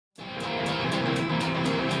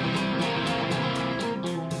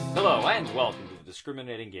Hello and welcome to The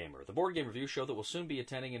Discriminating Gamer, the board game review show that will soon be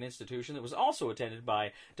attending an institution that was also attended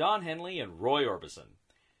by Don Henley and Roy Orbison.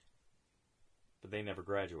 But they never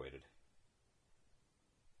graduated.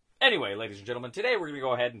 Anyway, ladies and gentlemen, today we're going to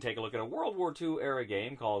go ahead and take a look at a World War II era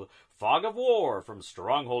game called Fog of War from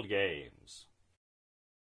Stronghold Games.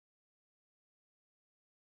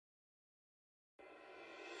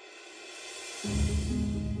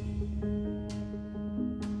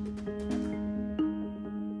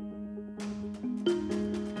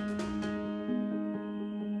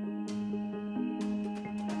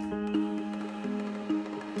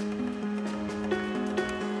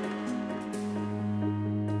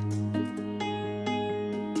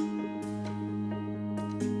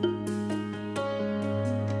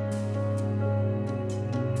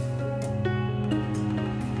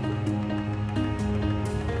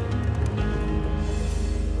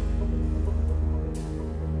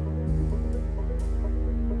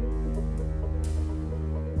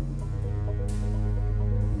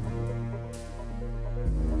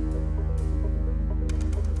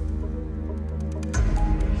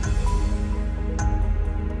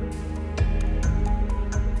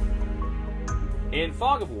 In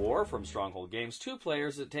Fog of War from Stronghold Games, two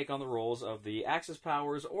players that take on the roles of the Axis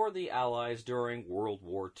powers or the Allies during World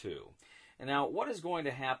War II. And now, what is going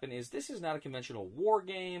to happen is this is not a conventional war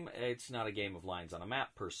game. It's not a game of lines on a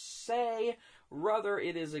map per se. Rather,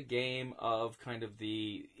 it is a game of kind of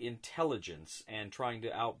the intelligence and trying to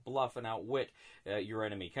outbluff and outwit your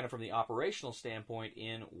enemy, kind of from the operational standpoint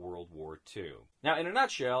in World War II. Now, in a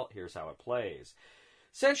nutshell, here's how it plays.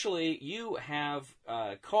 Essentially, you have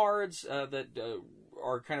cards that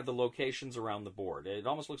are kind of the locations around the board. It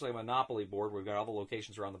almost looks like a Monopoly board. We've got all the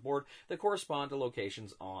locations around the board that correspond to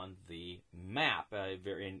locations on the map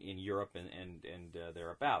in Europe and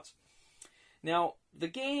thereabouts. Now, the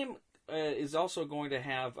game is also going to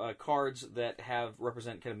have cards that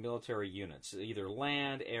represent kind of military units, either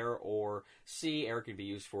land, air, or sea. Air can be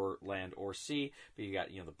used for land or sea, but you got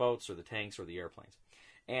the boats or the tanks or the airplanes.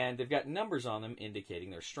 And they've got numbers on them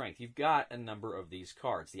indicating their strength. You've got a number of these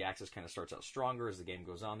cards. The Axis kind of starts out stronger as the game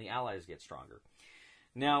goes on. The Allies get stronger.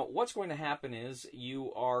 Now, what's going to happen is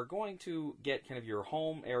you are going to get kind of your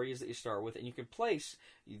home areas that you start with, and you can place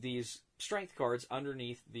these strength cards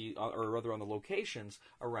underneath or rather on the locations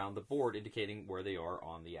around the board, indicating where they are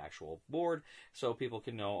on the actual board, so people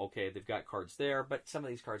can know, okay, they've got cards there, but some of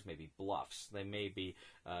these cards may be bluffs. They may be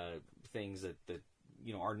things that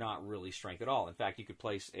are not really strength at all. In fact, you could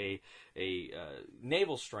place a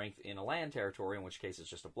naval strength in a land territory, in which case it's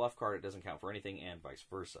just a bluff card. It doesn't count for anything, and vice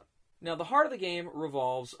versa. Now, the heart of the game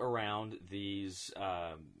revolves around these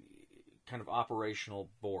kind of operational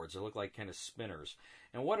boards. They look like kind of spinners.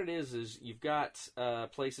 And what it is you've got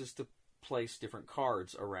places to place different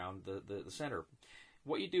cards around the center.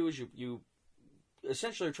 What you do is you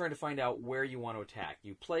essentially are trying to find out where you want to attack.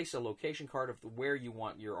 You place a location card of where you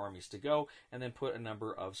want your armies to go, and then put a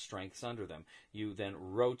number of strengths under them. You then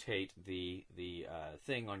rotate the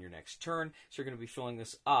thing on your next turn, so you're going to be filling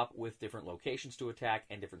this up with different locations to attack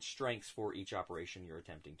and different strengths for each operation you're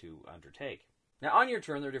attempting to undertake. Now, on your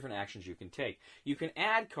turn, there are different actions you can take. You can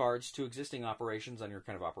add cards to existing operations on your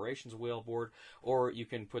kind of operations wheel board, or you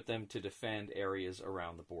can put them to defend areas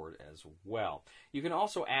around the board as well. You can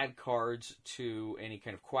also add cards to any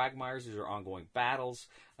kind of quagmires. These are ongoing battles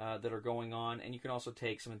that are going on, and you can also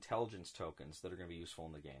take some intelligence tokens that are going to be useful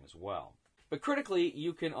in the game as well. But critically,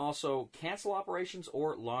 you can also cancel operations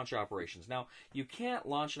or launch operations. Now, you can't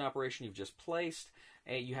launch an operation you've just placed.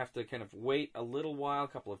 You have to kind of wait a little while, a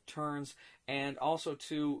couple of turns, and also,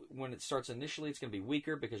 too, when it starts initially, it's going to be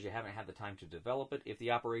weaker because you haven't had the time to develop it. If the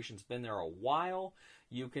operation's been there a while,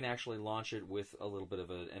 you can actually launch it with a little bit of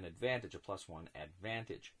an advantage, a +1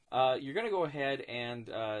 advantage. You're going to go ahead and,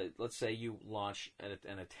 let's say you launch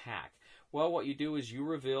an attack. Well, what you do is you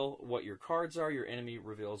reveal what your cards are, your enemy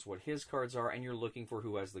reveals what his cards are, and you're looking for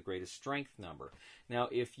who has the greatest strength number. Now,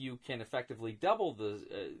 if you can effectively double the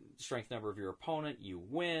strength number of your opponent, you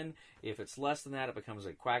win. If it's less than that, it becomes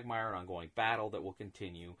a quagmire, an ongoing battle that will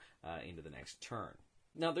continue into the next turn.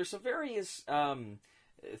 Now, there's some various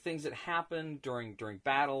things that happen during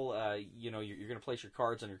battle. You're going to place your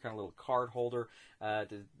cards on your kind of little card holder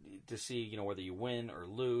to see whether you win or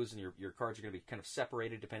lose, and your cards are going to be kind of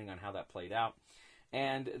separated depending on how that played out.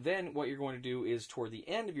 And then what you're going to do is toward the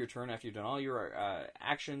end of your turn, after you've done all your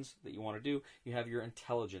actions that you want to do, you have your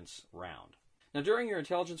intelligence round. Now, during your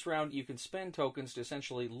intelligence round, you can spend tokens to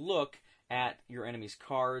essentially look at your enemy's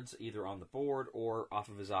cards, either on the board or off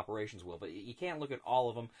of his operations wheel. But you can't look at all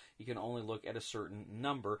of them. You can only look at a certain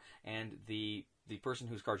number, and the the person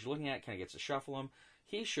whose cards you're looking at kind of gets to shuffle them.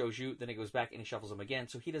 He shows you, then it goes back and he shuffles them again,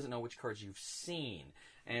 so he doesn't know which cards you've seen.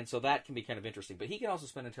 And so that can be kind of interesting. But he can also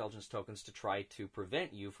spend intelligence tokens to try to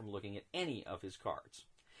prevent you from looking at any of his cards.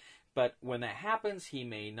 But when that happens, he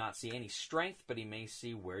may not see any strength, but he may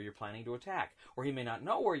see where you're planning to attack. Or he may not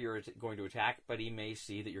know where you're going to attack, but he may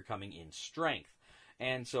see that you're coming in strength.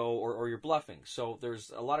 And so, or you're bluffing. So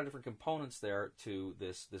there's a lot of different components there to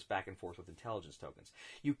this back and forth with intelligence tokens.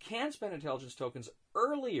 You can spend intelligence tokens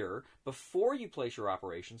earlier, before you place your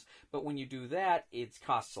operations, but when you do that, it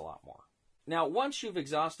costs a lot more. Now, once you've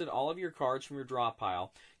exhausted all of your cards from your draw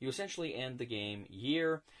pile, you essentially end the game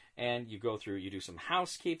year, and you go through, you do some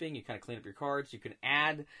housekeeping, you kind of clean up your cards. You can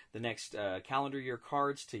add the next calendar year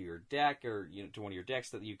cards to your deck, or to one of your decks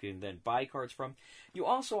that you can then buy cards from. You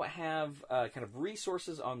also have kind of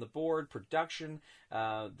resources on the board, production,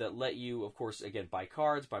 that let you, of course, again, buy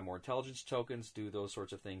cards, buy more intelligence tokens, do those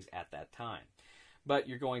sorts of things at that time. But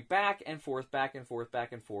you're going back and forth, back and forth,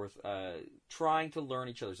 back and forth, trying to learn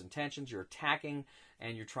each other's intentions. You're attacking,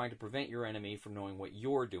 and you're trying to prevent your enemy from knowing what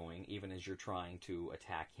you're doing, even as you're trying to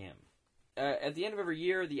attack him. At the end of every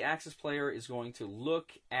year, the Axis player is going to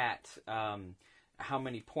look at how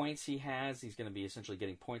many points he has. He's going to be essentially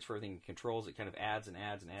getting points for everything he controls. It kind of adds and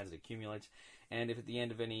adds and adds. It accumulates. And if at the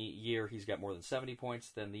end of any year he's got more than 70 points,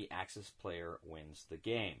 then the Axis player wins the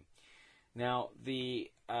game. Now, there's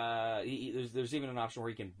even an option where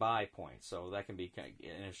you can buy points, so that can be kind of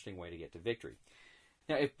an interesting way to get to victory.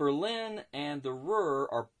 Now, if Berlin and the Ruhr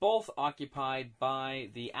are both occupied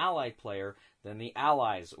by the Allied player, then the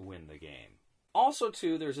Allies win the game. Also,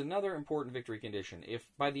 too, there's another important victory condition. If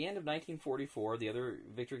by the end of 1944 the other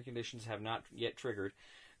victory conditions have not yet triggered,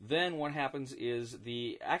 then what happens is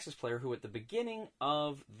the Axis player, who at the beginning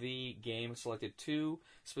of the game selected 2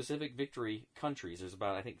 specific victory countries, there's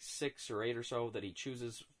about, I think, 6 or 8 or so that he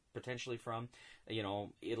chooses potentially from,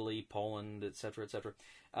 Italy, Poland, etc., etc.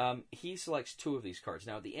 He selects 2 of these cards.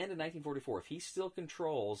 Now, at the end of 1944, if he still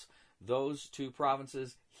controls those 2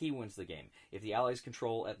 provinces, he wins the game. If the Allies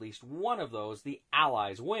control at least one of those, the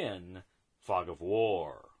Allies win. Fog of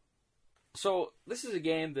War. So, this is a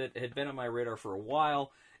game that had been on my radar for a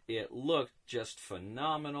while. It looked just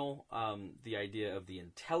phenomenal. The idea of the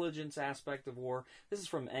intelligence aspect of war. This is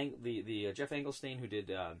from the Jeff Engelstein, who did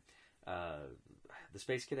the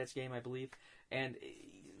Space Cadets game, I believe. And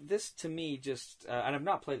this, to me, just... and I've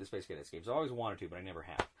not played the Space Cadets games. I always wanted to, but I never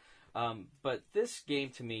have. But this game,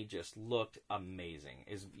 to me, just looked amazing.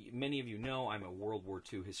 As many of you know, I'm a World War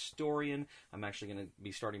II historian. I'm actually going to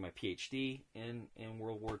be starting my PhD in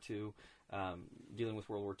World War II. Dealing with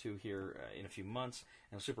World War II here in a few months,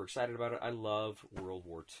 and I'm super excited about it. I love World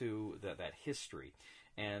War II, that history,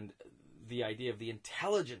 and the idea of the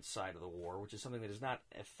intelligence side of the war, which is something that has not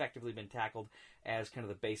effectively been tackled as kind of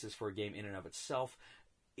the basis for a game in and of itself,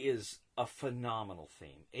 is a phenomenal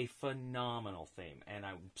theme. And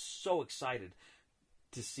I'm so excited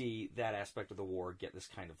to see that aspect of the war get this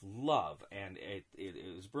kind of love, and it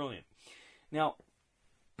was brilliant. Now,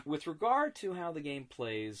 with regard to how the game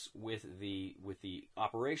plays with the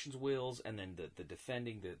operations wheels and then the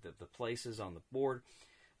defending the places on the board,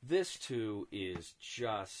 this too is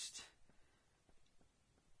just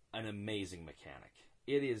an amazing mechanic.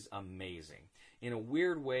 It is amazing. In a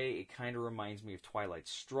weird way, it kind of reminds me of Twilight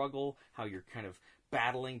Struggle, how you're kind of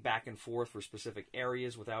battling back and forth for specific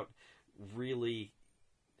areas without really...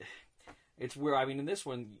 It's where, I mean, in this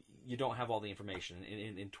one, you don't have all the information.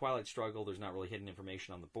 In Twilight Struggle, there's not really hidden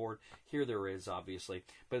information on the board. Here there is, obviously.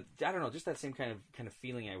 But, I don't know, just that same kind of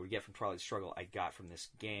feeling I would get from Twilight Struggle, I got from this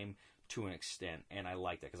game to an extent. And I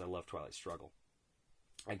like that, because I love Twilight Struggle.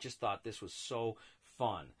 I just thought this was so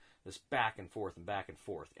fun. This back and forth and back and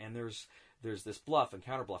forth. And there's this bluff and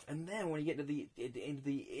counter bluff. And then when you get into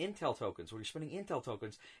the intel tokens, where you're spending intel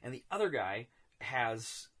tokens, and the other guy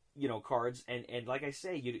has... cards, and like I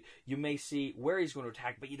say, you may see where he's going to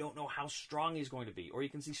attack, but you don't know how strong he's going to be. Or you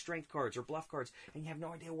can see strength cards or bluff cards, and you have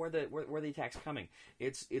no idea where the attack's coming.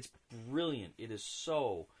 It's brilliant. It is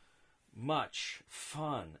so much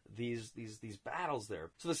fun, these battles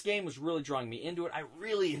there. So this game was really drawing me into it. I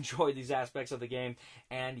really enjoyed these aspects of the game,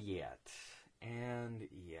 and yet,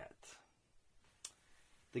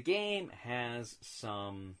 the game has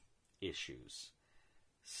some issues.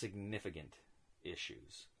 Significant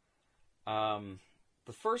issues.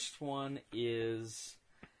 The first one is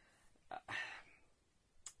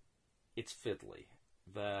it's fiddly.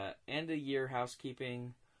 The end of year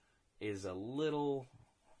housekeeping is a little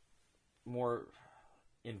more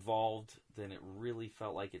involved than it really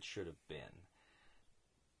felt like it should have been.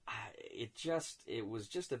 It was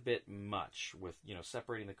just a bit much with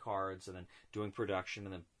separating the cards and then doing production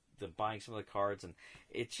and then the buying some of the cards, and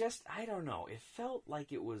it just, I don't know, it felt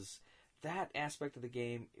like it was that aspect of the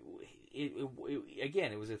game.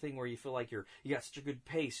 Again, it was a thing where you feel like you got such a good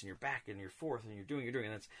pace, and you're back, and you're forth, and you're doing,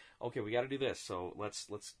 and it's okay. We got to do this, so let's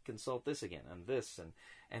consult this again, and this,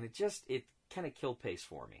 and it kind of killed pace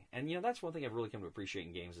for me. And that's one thing I've really come to appreciate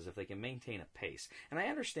in games is if they can maintain a pace. And I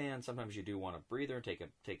understand sometimes you do want a breather and take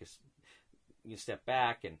a step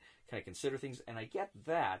back and kind of consider things, and I get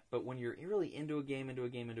that. But when you're really into a game, and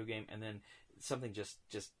then something just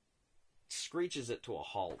screeches it to a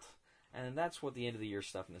halt. And that's what the end of the year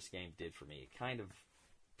stuff in this game did for me. It kind of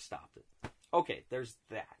stopped it. Okay, there's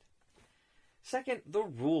that. Second, the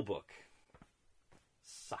rulebook.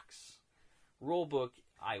 Sucks. Rulebook,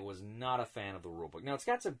 I was not a fan of the rulebook. Now, it's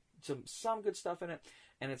got some good stuff in it,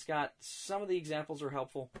 and it's got some of the examples are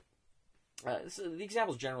helpful. So the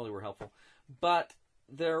examples generally were helpful, but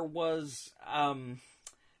there was...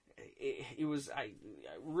 It was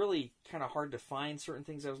really kind of hard to find certain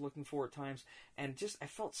things I was looking for at times, and I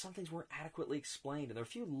felt some things weren't adequately explained, and there are a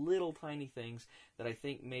few little tiny things that I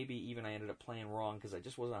think maybe even I ended up playing wrong because I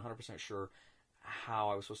just wasn't 100% sure how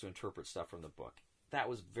I was supposed to interpret stuff from the book. That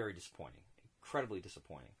was very disappointing, incredibly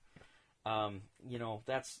disappointing.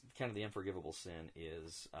 That's kind of the unforgivable sin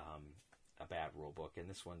is a bad rule book, and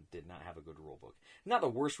this one did not have a good rule book. Not the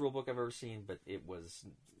worst rule book I've ever seen, but it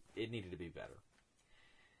needed to be better.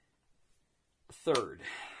 Third,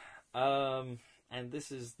 and this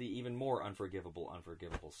is the even more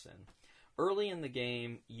unforgivable sin. Early in the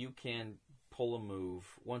game, you can pull a move,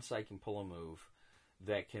 one side can pull a move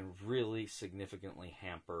that can really significantly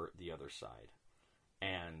hamper the other side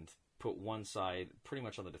and put one side pretty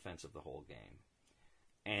much on the defensive the whole game.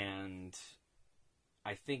 And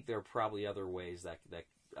I think there are probably other ways that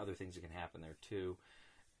other things that can happen there too.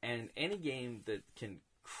 And any game that can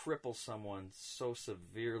cripple someone so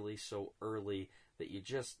severely, so early that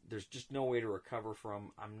there's just no way to recover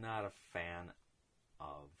from, I'm not a fan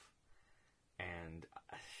of. And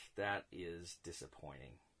that is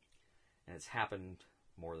disappointing. And it's happened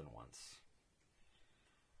more than once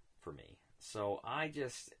for me. So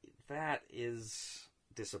that is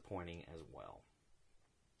disappointing as well.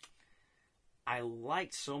 I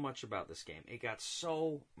liked so much about this game. It got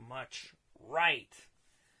so much right.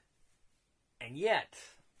 And yet,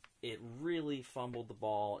 it really fumbled the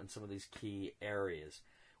ball in some of these key areas.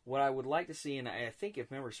 What I would like to see, and I think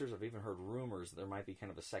if memory serves, I've even heard rumors that there might be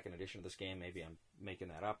kind of a second edition of this game. Maybe I'm making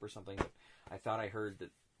that up or something. But I thought I heard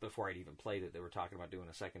that before I'd even played it, they were talking about doing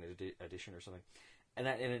a second edition or something. And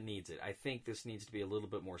it needs it. I think this needs to be a little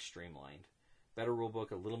bit more streamlined. Better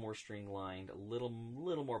rulebook, a little more streamlined, a little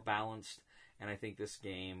more balanced. And I think this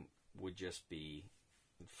game would just be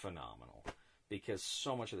phenomenal. Because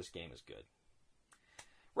so much of this game is good.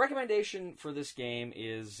 Recommendation for this game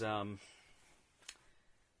is,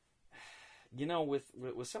 with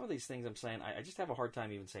some of these things I'm saying, I just have a hard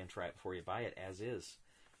time even saying try it before you buy it as is.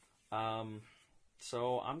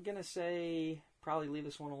 So I'm going to say probably leave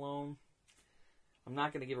this one alone. I'm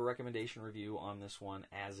not going to give a recommendation review on this one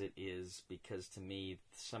as it is because to me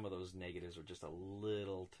some of those negatives are just a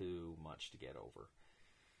little too much to get over.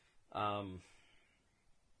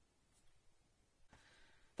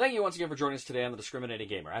 Thank you once again for joining us today on The Discriminating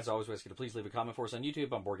Gamer. As always, we ask you to please leave a comment for us on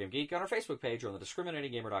YouTube, on Board Game Geek, on our Facebook page, or on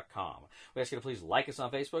thediscriminatinggamer.com. We ask you to please like us on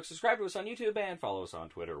Facebook, subscribe to us on YouTube, and follow us on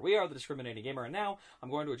Twitter. We are The Discriminating Gamer, and now I'm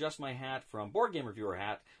going to adjust my hat from Board Game Reviewer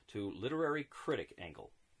hat to Literary Critic angle.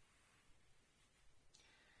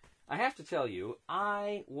 I have to tell you,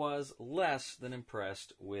 I was less than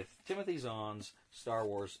impressed with Timothy Zahn's Star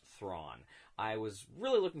Wars Thrawn. I was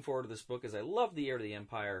really looking forward to this book as I love the Heir to the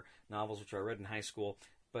Empire novels, which I read in high school.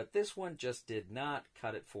 But this one just did not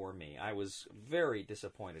cut it for me. I was very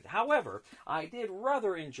disappointed. However, I did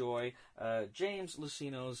rather enjoy James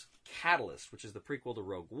Luceno's Catalyst, which is the prequel to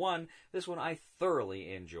Rogue One. This one I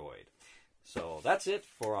thoroughly enjoyed. So that's it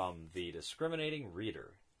from The Discriminating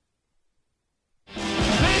Reader.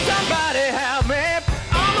 Please somebody help me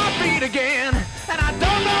on my feet again, and I don't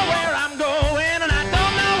know where I'm